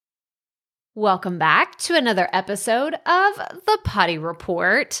Welcome back to another episode of the Potty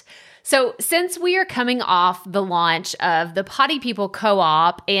Report. So since we are coming off the launch of the Potty People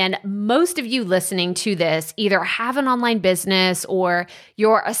Co-op, and most of you listening to this either have an online business or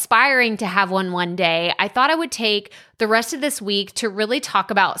you're aspiring to have one day, I thought I would take the rest of this week to really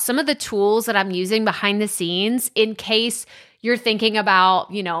talk about some of the tools that I'm using behind the scenes in case you're thinking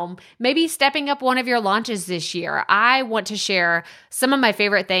about, maybe stepping up one of your launches this year. I want to share some of my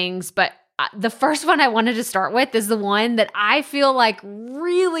favorite things, but the first one I wanted to start with is the one that I feel like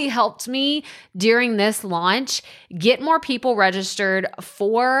really helped me during this launch get more people registered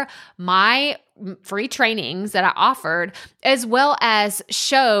for my free trainings that I offered, as well as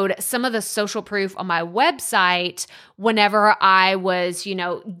showed some of the social proof on my website whenever I was,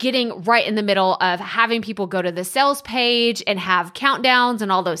 getting right in the middle of having people go to the sales page and have countdowns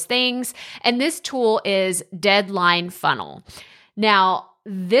and all those things. And this tool is Deadline Funnel. Now,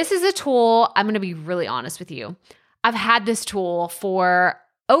 this is a tool, I'm going to be really honest with you. I've had this tool for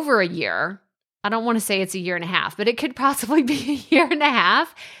over a year. I don't want to say it's a year and a half, but it could possibly be a year and a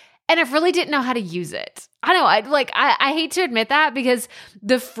half. And I really didn't know how to use it. I know, I hate to admit that because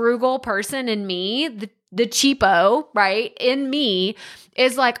the frugal person in me, the cheapo, right, in me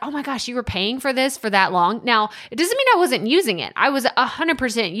is like, oh my gosh, you were paying for this for that long. Now, it doesn't mean I wasn't using it. I was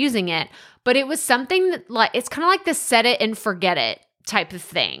 100% using it, but it was something that it's kind of like the set it and forget it type of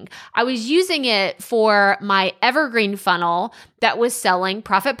thing. I was using it for my evergreen funnel that was selling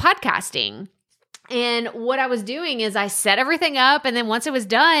profit podcasting. And what I was doing is I set everything up, and then once it was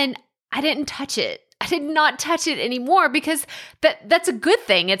done, I didn't touch it. I did not touch it anymore because that's a good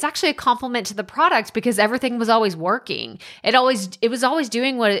thing. It's actually a compliment to the product because everything was always working. It was always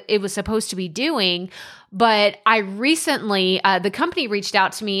doing what it was supposed to be doing. But I recently, the company reached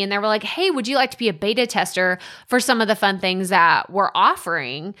out to me and they were like, hey, would you like to be a beta tester for some of the fun things that we're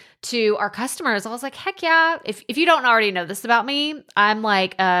offering to our customers? I was like, heck yeah. If you don't already know this about me, I'm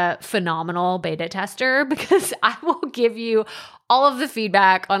like a phenomenal beta tester because I will give you all of the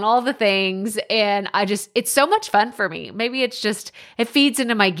feedback on all the things. And it's so much fun for me. Maybe it feeds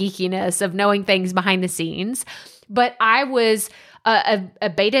into my geekiness of knowing things behind the scenes. But I was a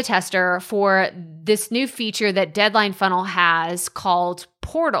beta tester for this new feature that Deadline Funnel has called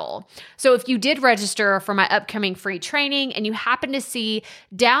Portal. So if you did register for my upcoming free training and you happen to see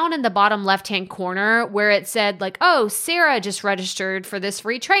down in the bottom left-hand corner where it said like, oh, Sarah just registered for this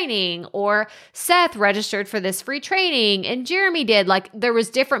free training, or Seth registered for this free training, and Jeremy did, there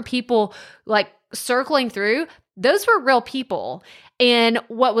was different people circling through, those were real people. And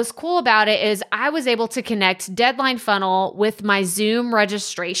what was cool about it is I was able to connect Deadline Funnel with my Zoom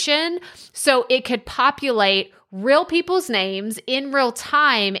registration so it could populate real people's names in real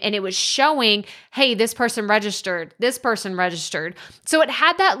time, and it was showing, hey, this person registered, this person registered. So it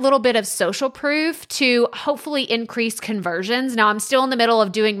had that little bit of social proof to hopefully increase conversions. Now, I'm still in the middle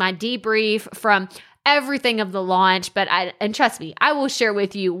of doing my debrief from everything of the launch, and trust me, I will share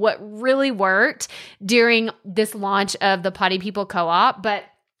with you what really worked during this launch of the Potty People Co-op, but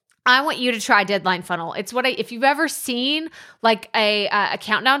I want you to try Deadline Funnel. It's if you've ever seen a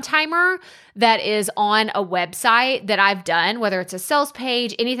countdown timer that is on a website that I've done, whether it's a sales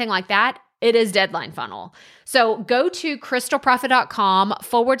page, anything like that, it is Deadline Funnel. So go to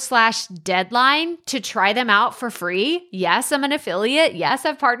crystalprofit.com/deadline to try them out for free. Yes, I'm an affiliate. Yes,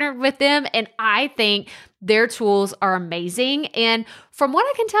 I've partnered with them. And I think their tools are amazing. And from what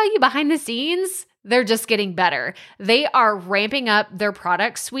I can tell you behind the scenes, they're just getting better. They are ramping up their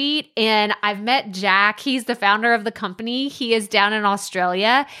product suite. And I've met Jack. He's the founder of the company. He is down in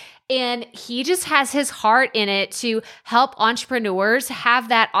Australia. And he just has his heart in it to help entrepreneurs have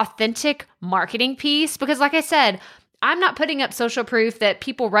that authentic marketing piece. Because like I said, I'm not putting up social proof that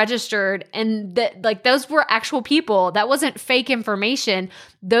people registered and that those were actual people. That wasn't fake information.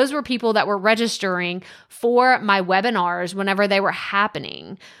 Those were people that were registering for my webinars whenever they were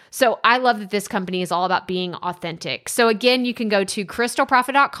happening. So I love that this company is all about being authentic. So again, you can go to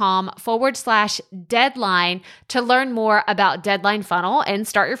crystalprofit.com/deadline to learn more about Deadline Funnel and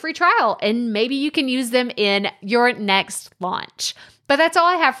start your free trial. And maybe you can use them in your next launch. But that's all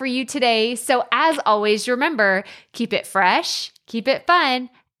I have for you today. So as always, remember, keep it fresh, keep it fun,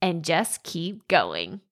 and just keep going.